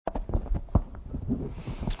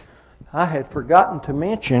I had forgotten to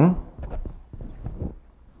mention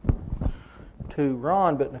to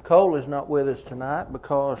Ron, but Nicole is not with us tonight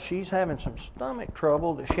because she's having some stomach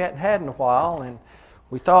trouble that she hadn't had in a while, and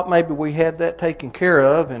we thought maybe we had that taken care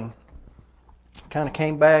of, and kind of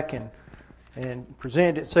came back and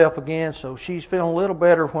presented itself again. So she's feeling a little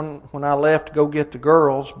better when I left to go get the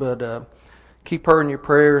girls, but keep her in your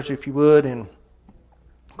prayers if you would. And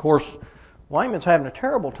of course, Wayman's having a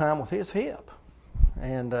terrible time with his hip,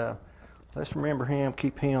 and let's remember him.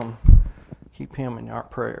 Keep him in our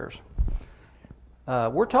prayers.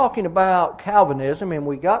 We're talking about Calvinism, and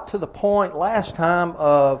we got to the point last time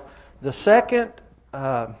of the second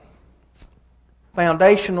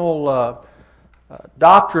foundational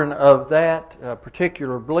doctrine of that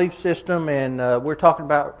particular belief system, and we're talking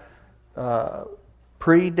about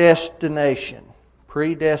predestination.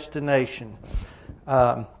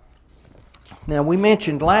 Now, we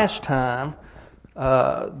mentioned last time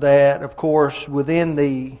that, of course, within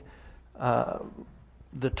the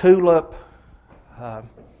tulip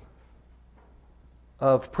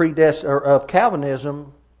of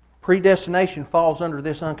Calvinism, predestination falls under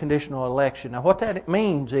this unconditional election. Now, what that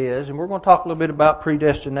means is, and we're going to talk a little bit about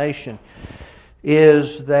predestination,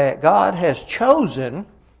 is that God has chosen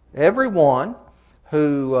everyone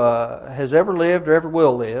who has ever lived or ever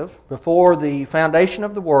will live before the foundation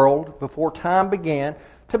of the world, before time began,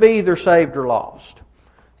 to be either saved or lost.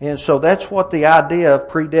 And so that's what the idea of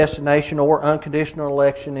predestination or unconditional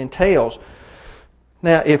election entails.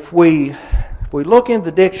 Now, if we look in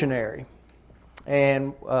the dictionary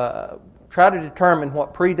and try to determine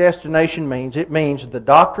what predestination means, it means the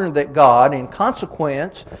doctrine that God, in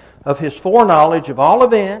consequence of His foreknowledge of all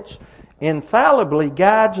events, infallibly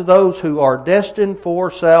guides those who are destined for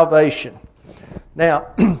salvation. Now,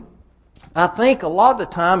 I think a lot of the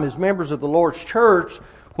time as members of the Lord's church,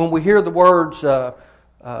 when we hear the words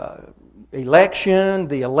election,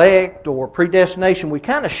 the elect, or predestination, we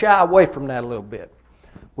kind of shy away from that a little bit.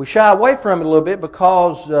 We shy away from it a little bit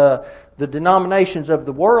because the denominations of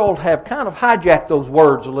the world have kind of hijacked those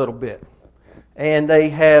words a little bit. And they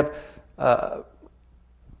have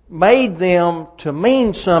made them to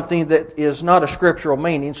mean something that is not a scriptural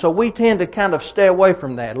meaning. So we tend to kind of stay away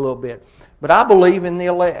from that a little bit. But I believe in the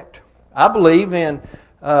elect. I believe in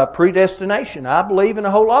predestination. I believe in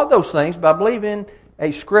a whole lot of those things, but I believe in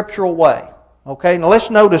a scriptural way. Okay, now let's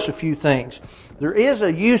notice a few things. There is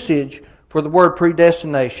a usage for the word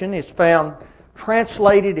predestination. It's found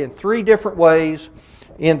translated in 3 different ways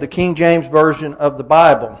in the King James Version of the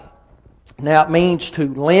Bible. Now, it means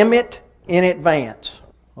to limit in advance.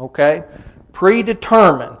 Okay?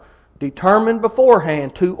 Predetermine, determine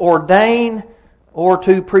beforehand, to ordain or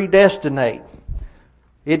to predestinate.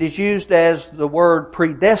 It is used as the word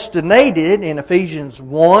predestinated in Ephesians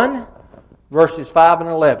 1, verses 5 and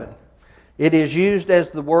 11. It is used as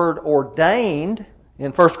the word ordained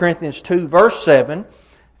in 1 Corinthians 2, verse 7,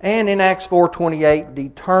 and in Acts 4:28,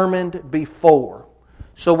 determined before.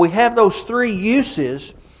 So we have those 3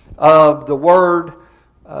 uses of the word,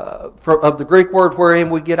 of the Greek word wherein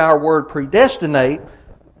we get our word predestinate,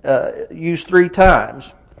 used 3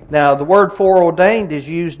 times. Now, the word foreordained is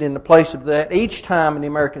used in the place of that each time in the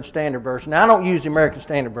American Standard Version. Now, I don't use the American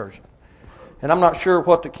Standard Version, and I'm not sure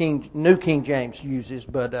what the New King James uses,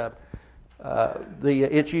 but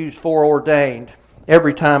it's used foreordained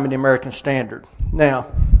every time in the American Standard. Now,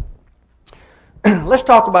 let's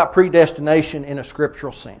talk about predestination in a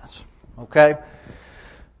scriptural sense. Okay?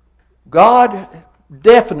 God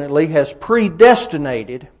definitely has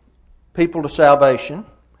predestinated people to salvation.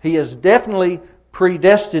 He has definitely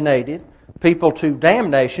predestinated people to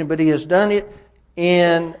damnation, but He has done it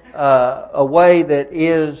in a way that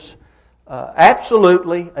is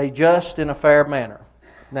absolutely a just and a fair manner.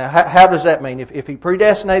 Now, how does that mean? If He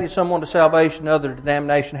predestinated someone to salvation, other to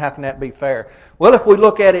damnation, how can that be fair? Well, if we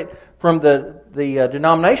look at it from the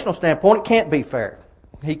denominational standpoint, it can't be fair.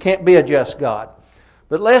 He can't be a just God.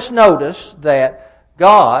 But let's notice that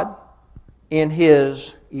God, in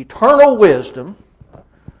His eternal wisdom,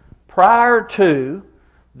 prior to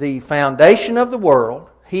the foundation of the world,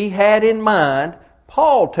 He had in mind,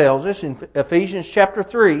 Paul tells us in Ephesians chapter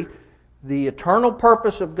 3, the eternal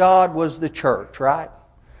purpose of God was the church, right?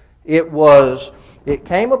 It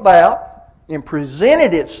came about and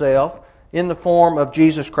presented itself in the form of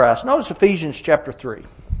Jesus Christ. Notice Ephesians chapter 3.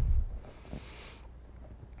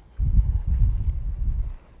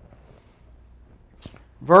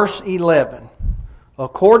 Verse 11.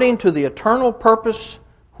 According to the eternal purpose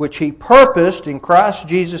which He purposed in Christ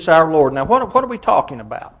Jesus our Lord. Now, what are we talking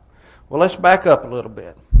about? Well, let's back up a little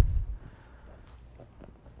bit.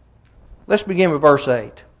 Let's begin with verse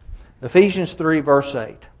 8. Ephesians 3, verse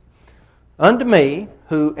 8. Unto me,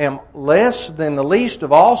 who am less than the least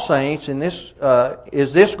of all saints, in this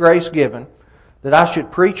is this grace given, that I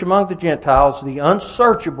should preach among the Gentiles the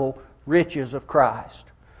unsearchable riches of Christ.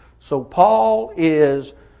 So Paul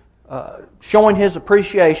is showing his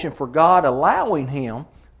appreciation for God allowing him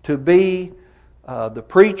to be the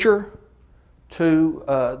preacher to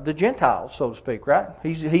the Gentiles, so to speak, right?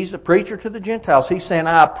 He's the preacher to the Gentiles. He's saying,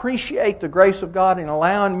 I appreciate the grace of God in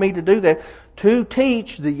allowing me to do that, to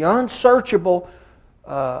teach the unsearchable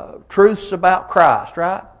truths about Christ,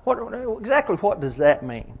 right? Exactly what does that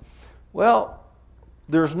mean? Well,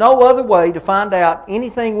 there's no other way to find out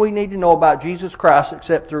anything we need to know about Jesus Christ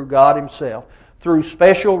except through God Himself, through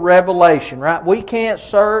special revelation, right? We can't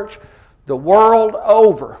search the world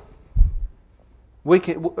over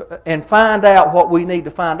and find out what we need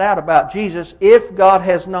to find out about Jesus if God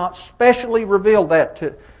has not specially revealed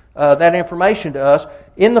that information to us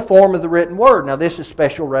in the form of the written Word. Now, this is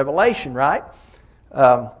special revelation, right?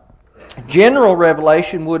 General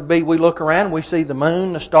revelation would be we look around and we see the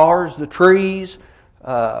moon, the stars, the trees.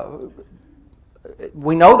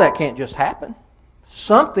 We know that can't just happen.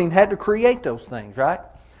 Something had to create those things, right?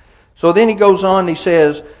 So then he goes on and he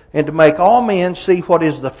says, and to make all men see what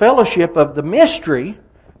is the fellowship of the mystery,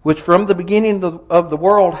 which from the beginning of the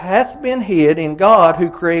world hath been hid in God, who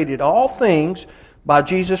created all things by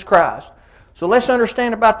Jesus Christ. So let's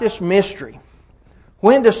understand about this mystery.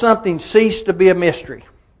 When does something cease to be a mystery?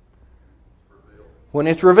 When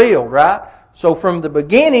it's revealed, right? So from the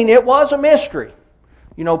beginning it was a mystery.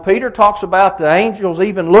 You know, Peter talks about the angels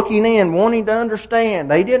even looking in, wanting to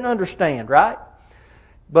understand. They didn't understand, right?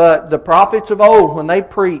 But the prophets of old, when they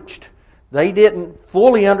preached, they didn't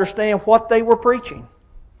fully understand what they were preaching.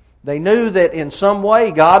 They knew that in some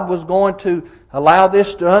way God was going to allow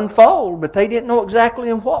this to unfold, but they didn't know exactly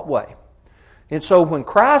in what way. And so when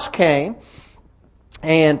Christ came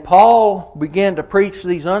and Paul began to preach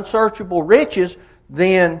these unsearchable riches,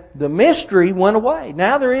 then the mystery went away.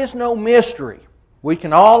 Now there is no mystery. We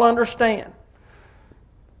can all understand.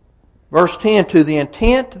 Verse 10, to the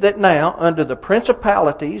intent that now under the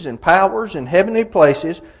principalities and powers in heavenly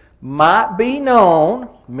places might be known,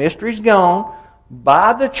 mystery's gone,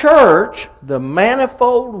 by the church, the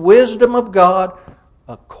manifold wisdom of God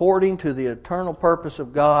according to the eternal purpose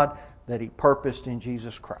of God that He purposed in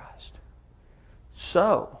Jesus Christ.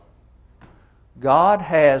 So, God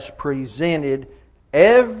has presented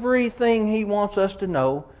everything He wants us to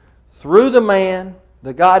know through the man,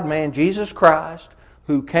 the God-man, Jesus Christ,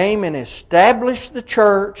 who came and established the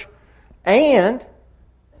church. And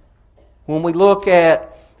when we look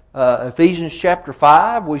at Ephesians chapter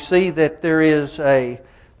 5, we see that there is a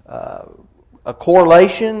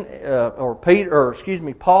correlation,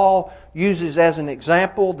 Paul uses as an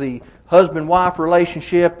example the husband-wife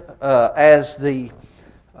relationship as the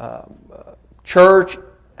church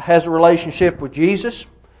has a relationship with Jesus.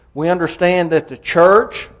 We understand that the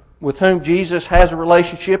church with whom Jesus has a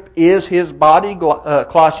relationship is His body,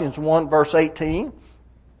 Colossians 1 verse 18.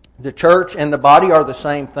 The church and the body are the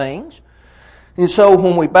same things. And so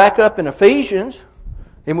when we back up in Ephesians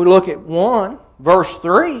and we look at 1 verse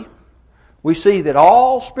 3, we see that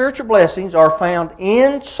all spiritual blessings are found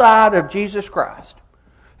inside of Jesus Christ.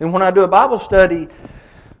 And when I do a Bible study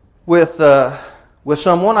with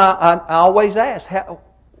someone, I always ask, how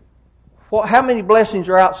many blessings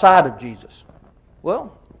are outside of Jesus?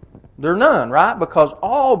 Well, there are none, right? Because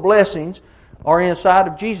all blessings are inside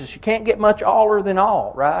of Jesus. You can't get much aller than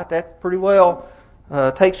all, right? That pretty well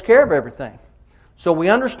takes care of everything. So we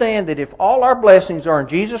understand that if all our blessings are in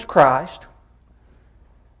Jesus Christ,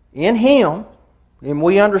 in Him, and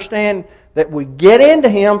we understand that we get into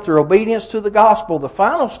Him through obedience to the gospel, the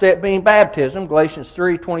final step being baptism, Galatians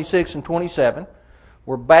 3:26 and 27.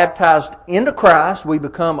 We're baptized into Christ. We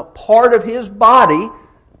become a part of His body,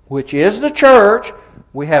 which is the church.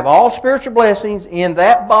 We have all spiritual blessings in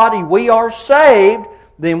that body. We are saved.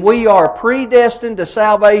 Then we are predestined to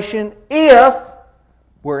salvation if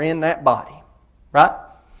we're in that body. Right?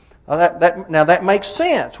 Now that makes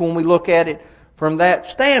sense when we look at it from that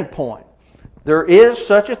standpoint. There is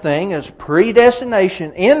such a thing as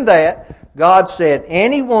predestination in that God said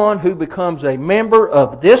anyone who becomes a member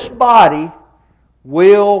of this body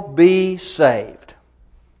will be saved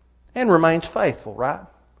and remains faithful, right?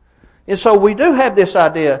 And so we do have this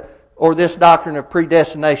idea or this doctrine of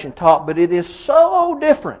predestination taught, but it is so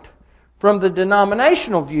different from the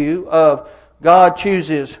denominational view of God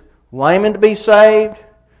chooses Layman to be saved,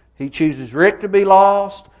 He chooses Rick to be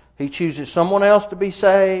lost, He chooses someone else to be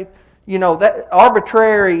saved. You know, that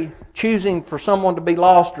arbitrary choosing for someone to be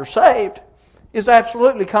lost or saved is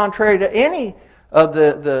absolutely contrary to any of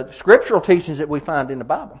the scriptural teachings that we find in the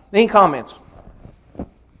Bible. Any comments?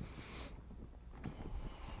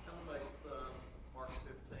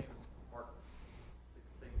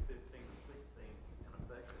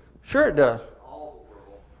 Sure it does. All the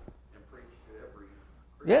world and preach to every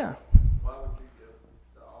Christian. Yeah. Why would you give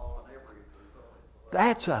to all and every if there's only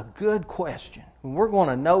That's a good question. We're going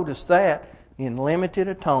to notice that in limited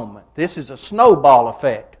atonement. This is a snowball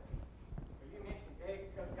effect. You mentioned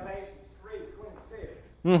Galatians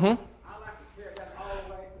 3:26. Mm-hmm. I like to carry that all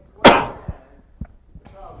the way to 29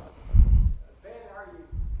 because then are you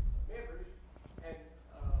members and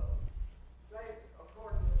saved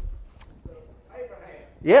according to Abraham.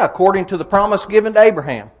 Yeah, according to the promise given to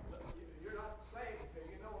Abraham. You're not saved until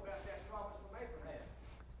you know about that promise of Abraham.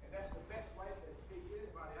 And that's the best way to teach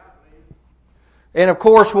anybody, I believe. And of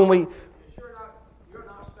course, when we... You're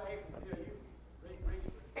not saved until you reach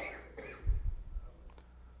the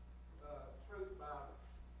truth about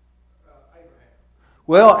Abraham.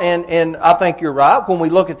 Well, and I think you're right. When we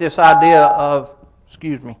look at this idea of...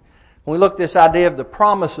 when we look at this idea of the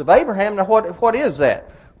promise of Abraham, now what is that?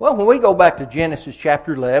 Well, when we go back to Genesis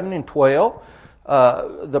chapter 11 and 12,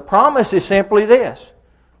 the promise is simply this.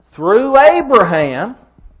 Through Abraham,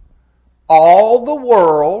 all the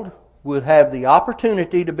world would have the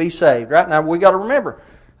opportunity to be saved. Right now, we got to remember,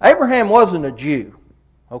 Abraham wasn't a Jew.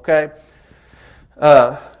 Okay?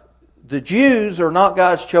 The Jews are not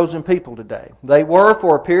God's chosen people today. They were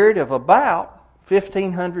for a period of about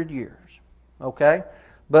 1,500 years. Okay?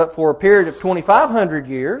 But for a period of 2,500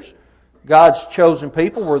 years, God's chosen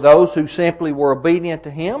people were those who simply were obedient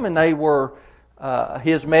to Him, and they were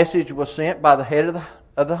His message was sent by the head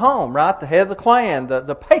of the home, right? The head of the clan,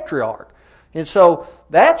 the patriarch. And so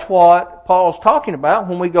that's what Paul's talking about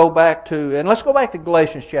when we go back to, and let's go back to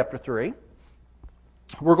Galatians chapter 3.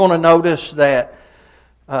 We're going to notice that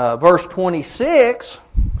verse 26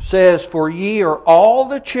 says, "For ye are all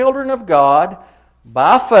the children of God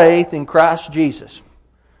by faith in Christ Jesus."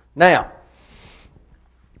 Now,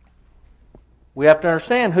 we have to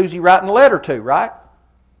understand who's he writing the letter to, right?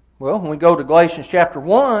 Well, when we go to Galatians chapter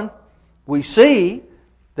 1, we see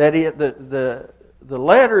that the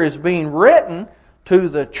letter is being written to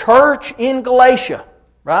the church in Galatia,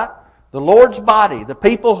 right? The Lord's body, the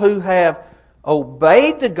people who have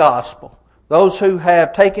obeyed the gospel, those who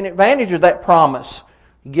have taken advantage of that promise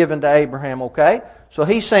given to Abraham, okay? So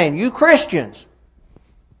he's saying, you Christians,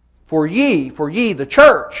 for ye, the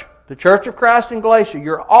church of Christ in Galatia,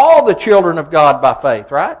 you're all the children of God by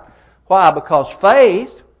faith, right? Why? Because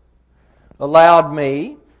faith allowed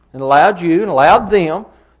me and allowed you and allowed them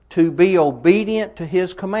to be obedient to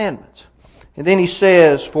His commandments. And then he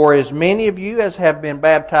says, "For as many of you as have been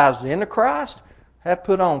baptized into Christ have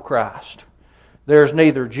put on Christ. There's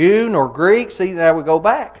neither Jew nor Greek." See, there we go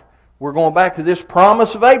back. We're going back to this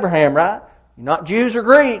promise of Abraham, right? You're not Jews or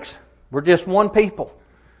Greeks. We're just one people.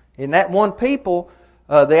 In that one people,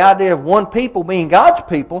 the idea of one people being God's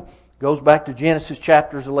people goes back to Genesis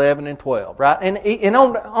chapters 11 and 12, right? And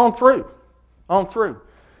on through.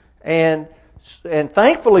 And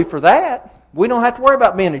thankfully for that, we don't have to worry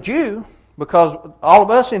about being a Jew, because all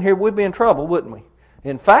of us in here would be in trouble, wouldn't we?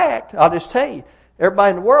 In fact, I'll just tell you,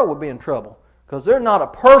 everybody in the world would be in trouble, because there's not a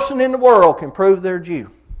person in the world can prove they're a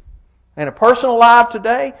Jew. And a person alive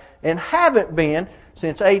today, and haven't been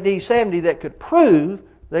since AD 70, that could prove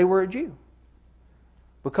they were a Jew.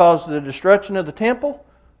 Because the destruction of the temple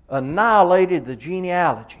annihilated the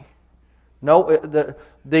genealogy. No,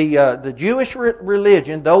 the Jewish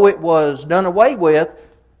religion, though it was done away with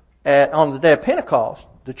on the day of Pentecost,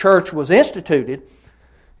 the church was instituted,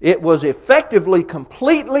 it was effectively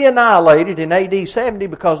completely annihilated in AD 70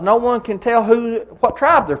 because no one can tell what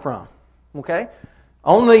tribe they're from. Okay?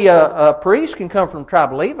 Only a priest can come from the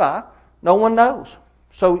tribe of Levi. No one knows.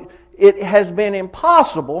 So it has been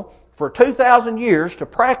impossible for 2,000 years to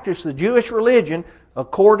practice the Jewish religion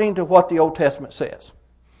according to what the Old Testament says.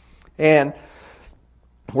 And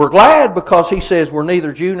we're glad, because he says we're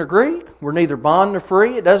neither Jew nor Greek, we're neither bond nor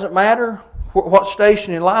free. It doesn't matter what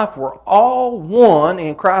station in life, we're all one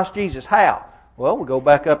in Christ Jesus. How? Well, we go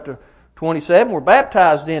back up to 27. We're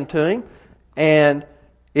baptized into Him. And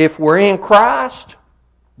if we're in Christ,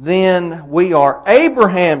 then we are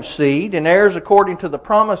Abraham's seed and heirs according to the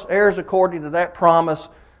promise, heirs according to that promise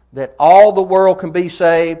that all the world can be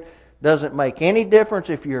saved. Doesn't make any difference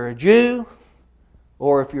if you're a Jew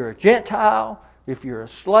or if you're a Gentile, if you're a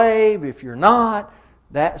slave, if you're not.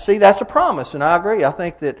 That's a promise, and I agree. I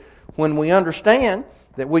think that when we understand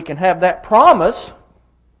that we can have that promise,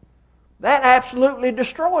 that absolutely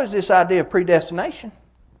destroys this idea of predestination.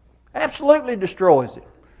 Absolutely destroys it.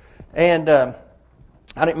 And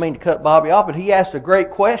I didn't mean to cut Bobby off, but he asked a great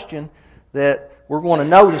question that we're going to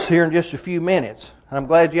notice here in just a few minutes. And I'm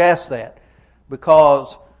glad you asked that,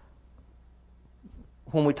 because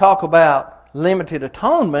when we talk about limited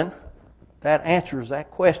atonement, that answers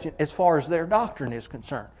that question as far as their doctrine is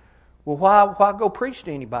concerned. Well, why go preach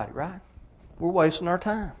to anybody, right? We're wasting our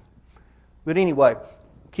time. But anyway,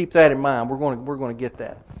 keep that in mind. We're going to get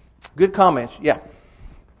that. Good comments. Yeah.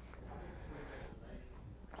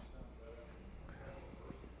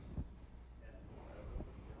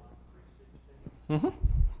 Mm-hmm.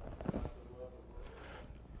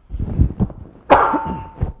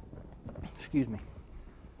 Excuse me.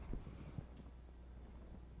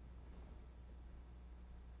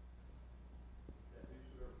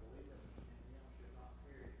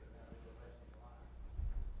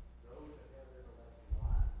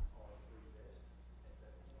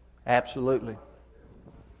 Absolutely.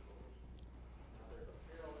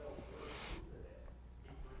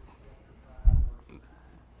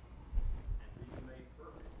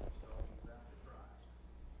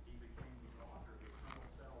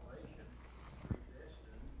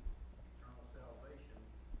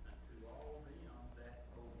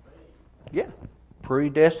 Yeah.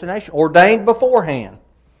 Predestination. Ordained beforehand.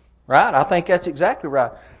 Right? I think that's exactly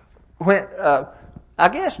right. When I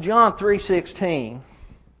guess John 3:16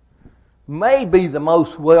 may be the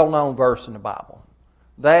most well-known verse in the Bible.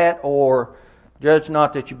 That or judge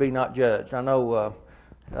not that you be not judged. I know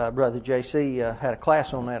Brother J.C. Had a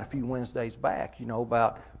class on that a few Wednesdays back,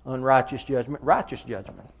 about unrighteous judgment, righteous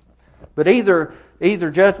judgment. But either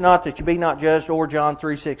judge not that you be not judged or John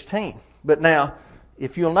 3:16. But now,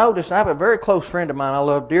 if you'll notice, I have a very close friend of mine I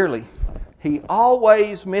love dearly. He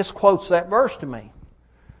always misquotes that verse to me.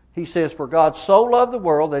 He says, "For God so loved the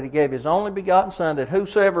world that He gave His only begotten Son, that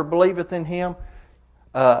whosoever believeth in Him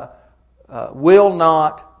will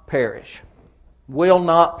not perish." Will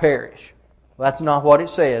not perish. Well, that's not what it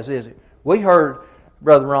says, is it? We heard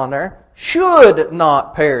Brother Ron there. Should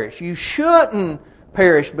not perish. You shouldn't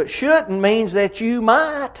perish, but shouldn't means that you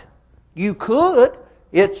might. You could.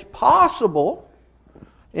 It's possible.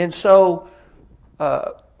 And so,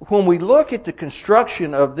 when we look at the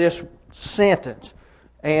construction of this sentence,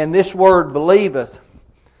 and this word believeth,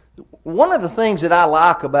 one of the things that I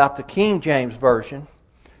like about the King James Version,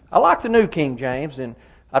 I like the New King James, and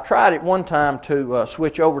I tried at one time to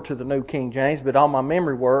switch over to the New King James, but all my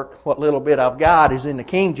memory work, what little bit I've got is in the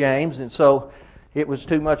King James, and so it was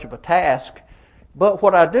too much of a task. But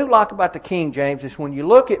what I do like about the King James is when you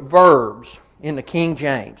look at verbs in the King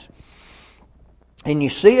James, and you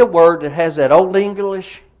see a word that has that Old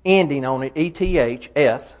English ending on it, ETH,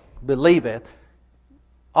 eth, believeth,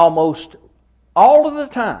 almost all of the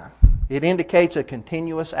time, it indicates a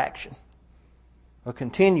continuous action. A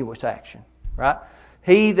continuous action, right?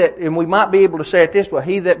 He that, and we might be able to say it this way,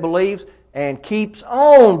 he that believes and keeps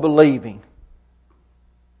on believing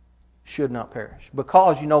should not perish.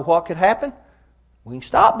 Because you know what could happen? We can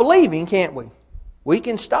stop believing, can't we? We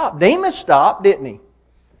can stop. Demas stopped, didn't he?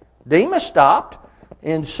 Demas stopped.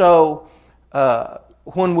 And so,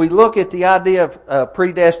 when we look at the idea of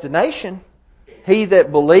predestination, he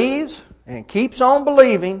that believes and keeps on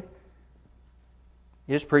believing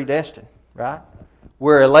is predestined, right?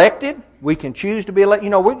 We're elected. We can choose to be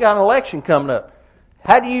elected. We've got an election coming up.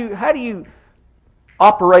 How do you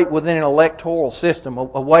operate within an electoral system?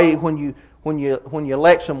 A way when you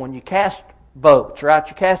elect someone, you cast votes, right?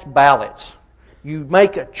 You cast ballots. You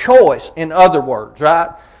make a choice, in other words, right?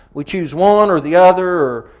 We choose one or the other,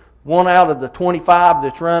 or one out of the 25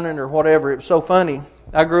 that's running, or whatever. It was so funny.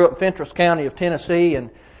 I grew up in Fentress County of Tennessee, and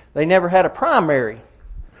they never had a primary.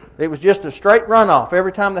 It was just a straight runoff.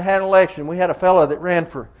 Every time they had an election, we had a fellow that ran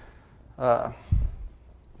for, I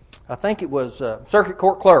think it was circuit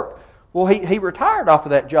court clerk. Well, he retired off of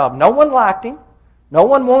that job. No one liked him. No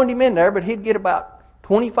one wanted him in there, but he'd get about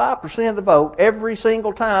 25% of the vote every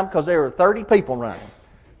single time because there were 30 people running.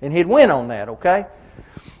 And he'd win on that, okay?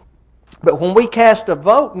 But when we cast a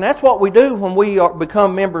vote, and that's what we do when we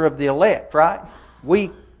become member of the elect, right?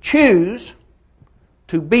 We choose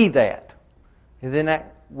to be that. And then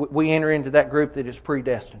we enter into that group that is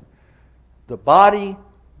predestined. The body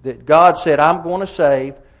that God said, I'm going to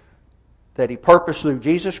save, that He purposed through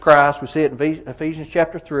Jesus Christ. We see it in Ephesians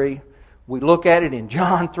chapter 3. We look at it in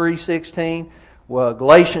John 3:16,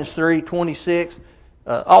 Galatians 3:26,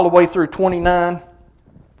 all the way through 29.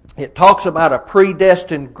 It talks about a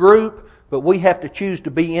predestined group, but we have to choose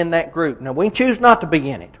to be in that group. Now, we choose not to be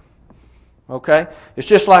in it. Okay? It's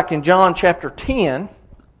just like in John chapter 10.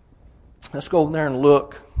 Let's go over there and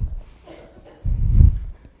look.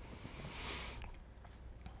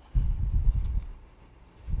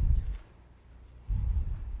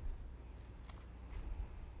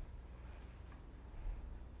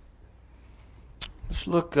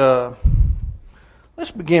 Let's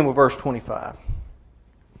begin with verse 25.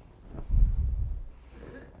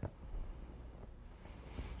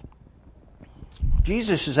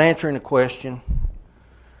 Jesus is answering a question.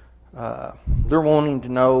 They're wanting to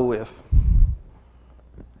know if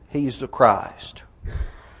He's the Christ.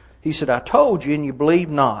 He said, I told you and you believe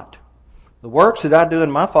not. The works that I do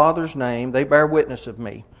in my Father's name, they bear witness of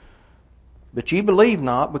me. But ye believe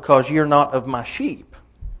not, because ye are not of my sheep.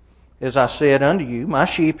 As I said unto you, my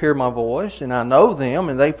sheep hear my voice, and I know them,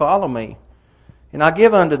 and they follow me. And I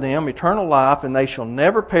give unto them eternal life, and they shall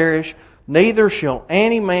never perish, neither shall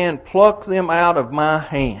any man pluck them out of my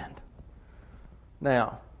hand.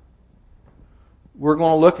 Now, we're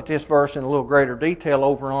going to look at this verse in a little greater detail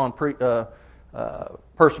over on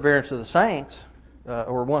Perseverance of the Saints,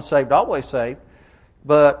 or once saved, always saved.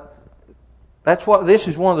 But this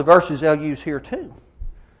is one of the verses they'll use here too.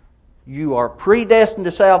 You are predestined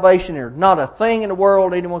to salvation. There's not a thing in the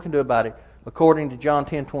world anyone can do about it, according to John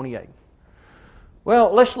 10:28.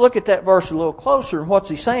 Well, let's look at that verse a little closer. What's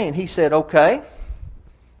he saying? He said, okay,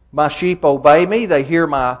 my sheep obey me. They hear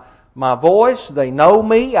my voice. They know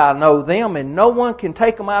me. I know them. And no one can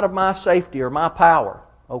take them out of my safety or my power.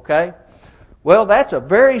 Okay? Well, that's a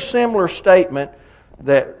very similar statement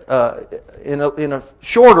that, in a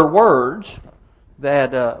shorter words,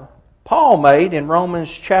 that Paul made in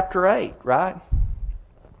Romans chapter 8, right?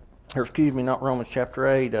 Or excuse me, not Romans chapter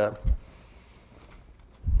 8.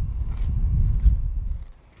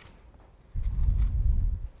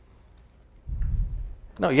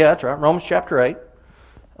 No, yeah, that's right. Romans chapter 8.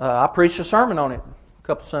 I preached a sermon on it a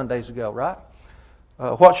couple Sundays ago, right?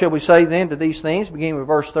 What shall we say then to these things? Beginning with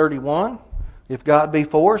verse 31. If God be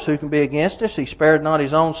for us, who can be against us? He spared not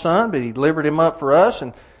His own Son, but He delivered Him up for us.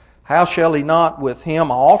 And how shall He not with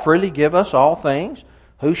Him all freely give us all things?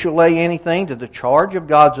 Who shall lay anything to the charge of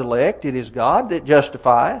God's elect? It is God that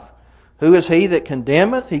justifieth. Who is He that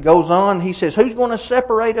condemneth? He goes on, he says, who's going to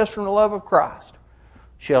separate us from the love of Christ?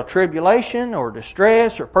 Shall tribulation or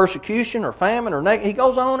distress or persecution or famine or he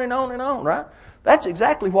goes on and on and on, right? That's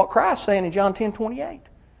exactly what Christ's saying in John 10:28.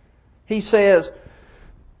 He says,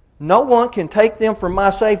 no one can take them from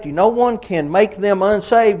my safety. No one can make them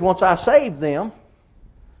unsaved once I save them.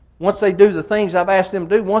 Once they do the things I've asked them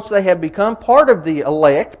to do, once they have become part of the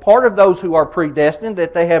elect, part of those who are predestined,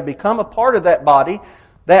 that they have become a part of that body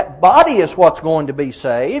is what's going to be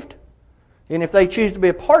saved. And if they choose to be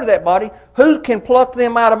a part of that body, who can pluck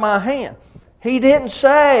them out of my hand? He didn't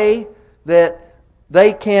say that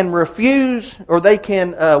they can refuse or they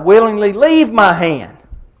can willingly leave my hand.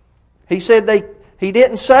 He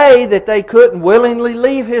didn't say that they couldn't willingly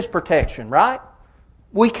leave His protection, right?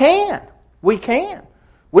 We can. We can.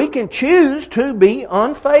 We can choose to be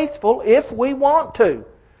unfaithful if we want to.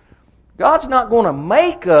 God's not going to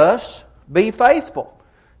make us be faithful.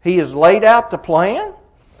 He has laid out the plan.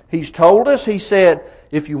 He's told us, He said,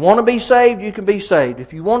 if you want to be saved, you can be saved.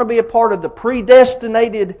 If you want to be a part of the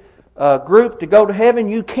predestinated group to go to heaven,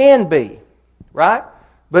 you can be. Right?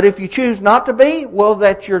 But if you choose not to be, well,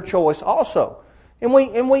 that's your choice also. And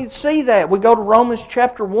we see that. We go to Romans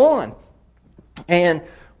chapter 1. And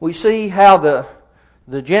we see how the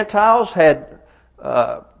Gentiles had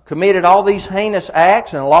committed all these heinous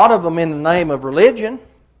acts, and a lot of them in the name of religion.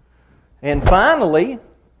 And finally,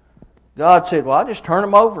 God said, well, I'll just turn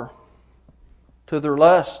them over to their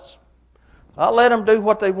lusts. I'll let them do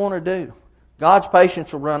what they want to do. God's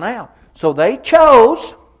patience will run out. So they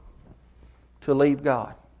chose to leave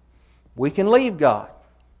God. We can leave God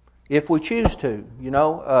if we choose to. You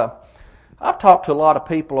know, I've talked to a lot of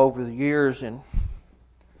people over the years, and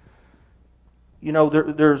you know,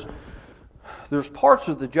 there's parts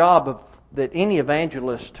of the job that any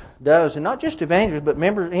evangelist does, and not just evangelists, but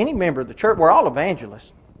any member of the church. We're all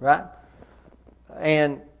evangelists, right?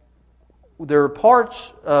 And there are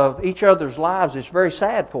parts of each other's lives that's very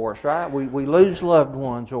sad for us, right? We lose loved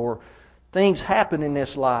ones or things happen in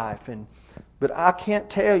this life. But I can't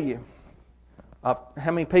tell you how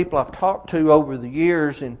many people I've talked to over the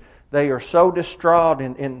years, and they are so distraught,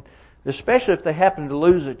 and especially if they happen to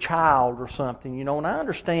lose a child or something, you know, and I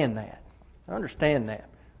understand that.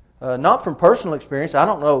 Not from personal experience. I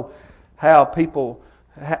don't know how people,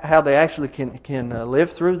 how they actually can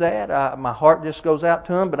live through that. My heart just goes out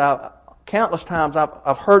to them, but countless times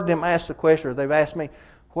I've heard them ask the question, or they've asked me,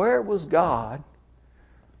 where was God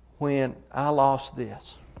when I lost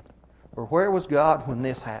this? Or where was God when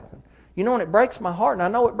this happened? You know, and it breaks my heart, and I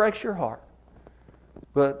know it breaks your heart.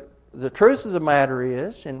 But the truth of the matter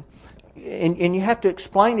is, and you have to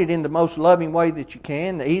explain it in the most loving way that you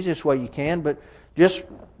can, the easiest way you can, but just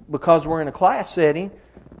because we're in a class setting,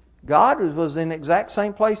 God was in the exact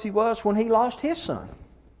same place He was when He lost His Son.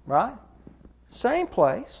 Right? Same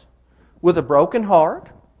place. With a broken heart.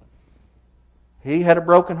 He had a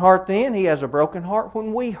broken heart then. He has a broken heart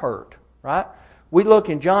when we hurt. Right? We look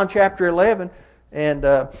in John chapter 11, and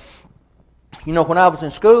when I was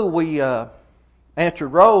in school, we answered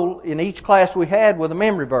roll in each class we had with a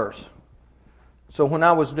memory verse. So when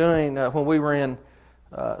I was doing, when we were in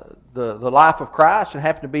the life of Christ and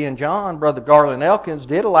happened to be in John, Brother Garland Elkins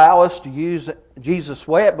did allow us to use Jesus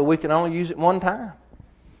wept, but we could only use it one time.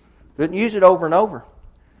 Couldn't use it over and over.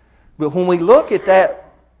 But when we look at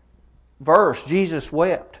that verse, Jesus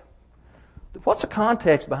wept, what's the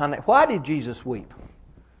context behind that? Why did Jesus weep?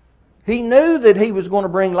 He knew that He was going to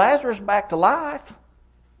bring Lazarus back to life.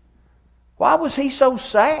 Why was He so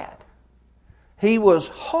sad? He was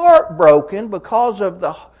heartbroken because of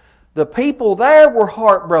the people there were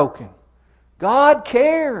heartbroken. God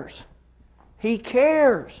cares. He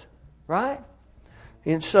cares. Right?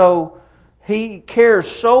 And so He cares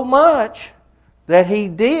so much that He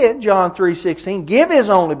did, John 3:16, give His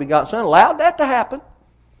only begotten Son, allowed that to happen,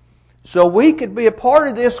 so we could be a part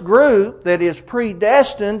of this group that is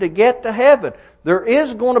predestined to get to heaven. There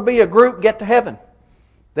is going to be a group get to heaven.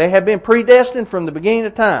 They have been predestined from the beginning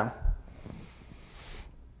of time.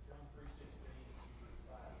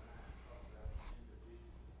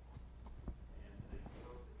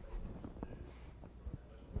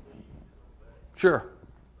 Sure.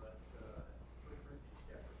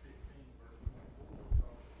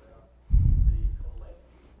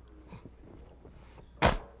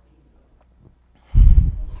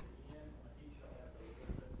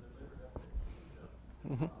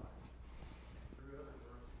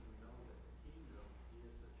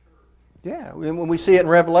 Yeah, when we see it in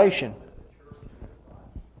Revelation.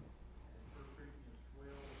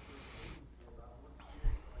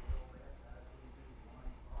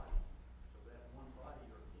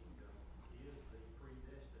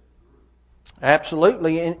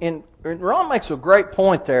 Absolutely. And Ron makes a great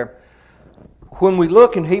point there. When we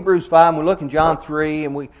look in Hebrews 5, and we look in John 3,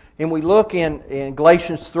 and we look in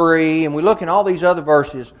Galatians 3, and we look in all these other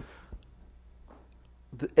verses,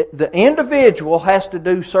 the individual has to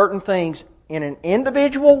do certain things in an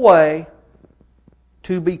individual way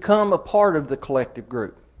to become a part of the collective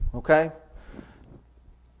group. Okay?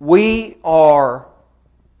 We are,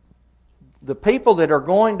 the people that are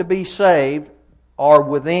going to be saved are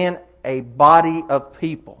within a body of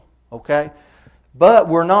people. Okay? But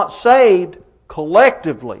we're not saved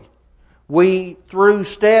collectively. We, through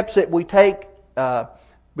steps that we take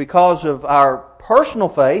because of our personal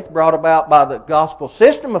faith brought about by the gospel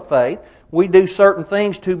system of faith, we do certain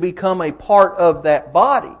things to become a part of that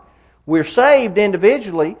body. We're saved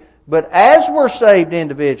individually, but as we're saved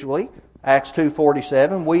individually, Acts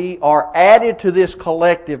 2:47, we are added to this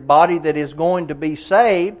collective body that is going to be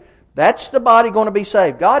saved. That's the body going to be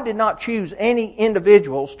saved. God did not choose any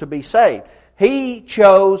individuals to be saved. He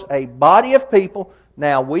chose a body of people.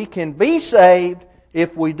 Now we can be saved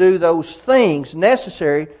if we do those things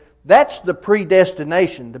necessary. That's the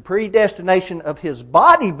predestination of His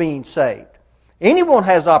body being saved. Anyone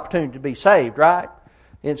has the opportunity to be saved, right?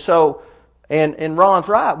 And so, and Ron's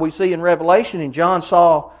right. We see in Revelation, and John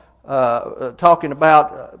saw talking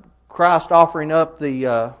about Christ offering up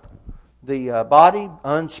the body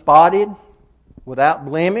unspotted, without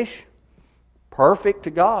blemish, perfect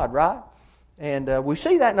to God, right? And we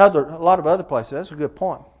see that in a lot of other places. That's a good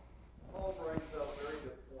point. Paul brings up a very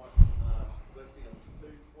good point in Philippians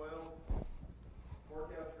 2:12.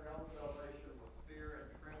 Work out your own salvation with fear and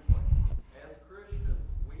trembling. As Christians,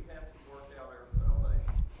 we have to work out our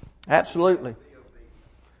salvation. Absolutely.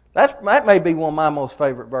 That may be one of my most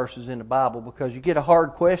favorite verses in the Bible, because you get a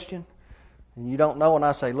hard question and you don't know, and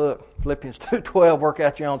I say, look, Philippians 2:12, work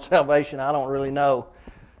out your own salvation. I don't really know.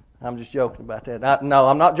 I'm just joking about that. No,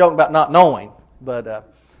 I'm not joking about not knowing, but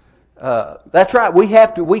that's right.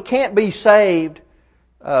 We can't be saved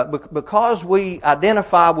because we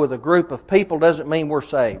identify with a group of people. Doesn't mean we're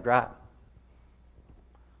saved, right?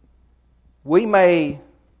 We may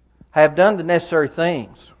have done the necessary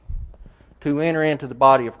things to enter into the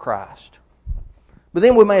body of Christ, but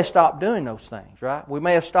then we may have stopped doing those things, right? We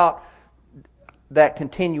may have stopped that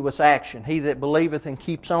continuous action. He that believeth and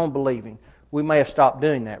keeps on believing. We may have stopped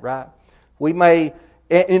doing that, right? We may,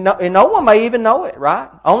 and no one may even know it, right?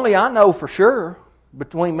 Only I know for sure,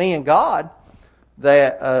 between me and God,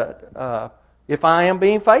 that if I am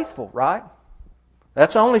being faithful, right?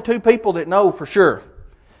 That's only two people that know for sure.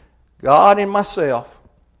 God and myself,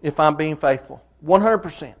 if I'm being faithful.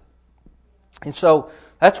 100%. And so,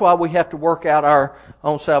 That's why we have to work out our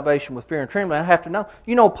own salvation with fear and trembling. I have to know.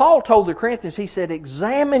 You know, Paul told the Corinthians, he said,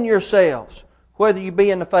 examine yourselves, whether you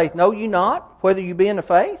be in the faith. Know you not whether you be in the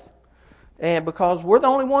faith? And because we're the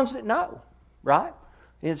only ones that know, right?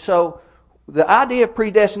 And so the idea of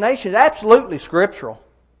predestination is absolutely scriptural.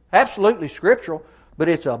 Absolutely scriptural. But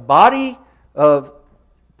it's a body of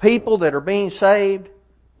people that are being saved.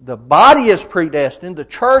 The body is predestined. The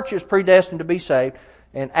church is predestined to be saved.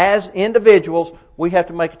 And as individuals, we have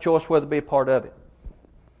to make a choice whether to be a part of it.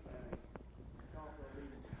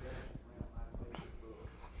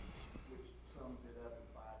 Which sums it up in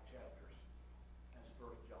 5 chapters. That's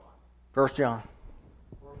 1 John. 1 John.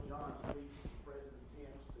 1 John speaks in present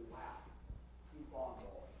tense throughout. Keep on,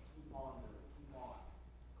 Lord. Keep on doing it. Keep on.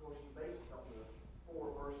 Of course, he bases on the 4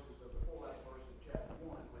 verses of the 4 last verse of chapter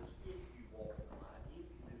 1, which if you walk in the light, if you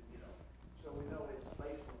do, you know. So we know it's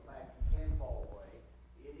based on the fact you can fall away.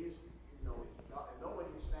 It is, you know, it's not,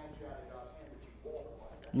 nobody can snatch you out of God's hand, but you walk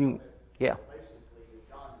away. That's Yeah. basically that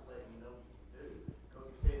John is letting you know you can do. Because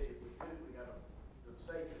he says if we do, we got the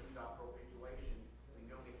Savior who's our propitiation, and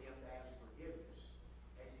go to him to ask forgiveness.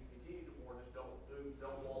 As he continued to warn us, don't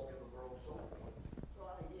walk in the world so forth. So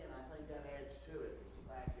again, I think that adds to it. It's the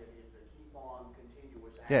fact that it's a keep on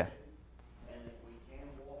continuous action. And that we can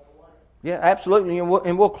walk away. Yeah, absolutely. And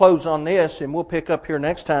we'll close on this, and we'll pick up here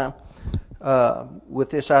next time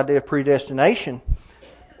with this idea of predestination.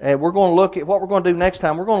 And we're going to look at what we're going to do next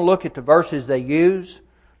time. We're going to look at the verses they use,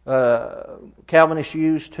 Calvinists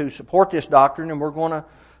use to support this doctrine, and we're going to,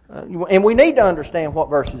 and we need to understand what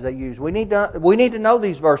verses they use. We need to know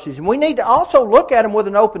these verses, and we need to also look at them with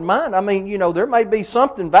an open mind. I mean, you know, there may be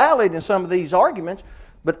something valid in some of these arguments,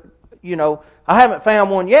 but you know, I haven't found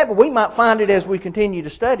one yet, but we might find it as we continue to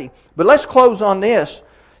study. But let's close on this: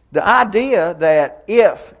 the idea that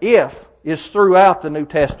if is throughout the New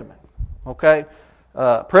Testament. Okay.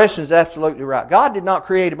 Preston's absolutely right. God did not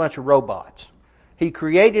create a bunch of robots. He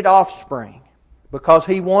created offspring because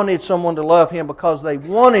He wanted someone to love Him because they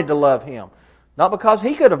wanted to love Him. Not because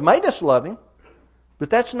He could have made us love Him, but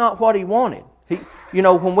that's not what He wanted. You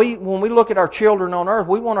know, when we look at our children on earth,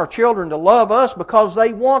 we want our children to love us because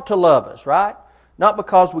they want to love us, right? Not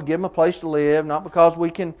because we give them a place to live, not because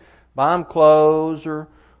we can buy them clothes or,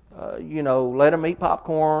 you know, let them eat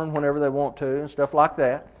popcorn whenever they want to and stuff like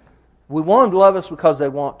that. We want them to love us because they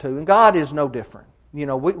want to, and God is no different. You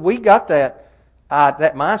know, we got that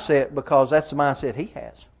mindset because that's the mindset He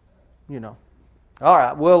has. You know. All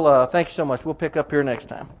right. Well, thank you so much. We'll pick up here next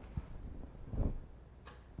time.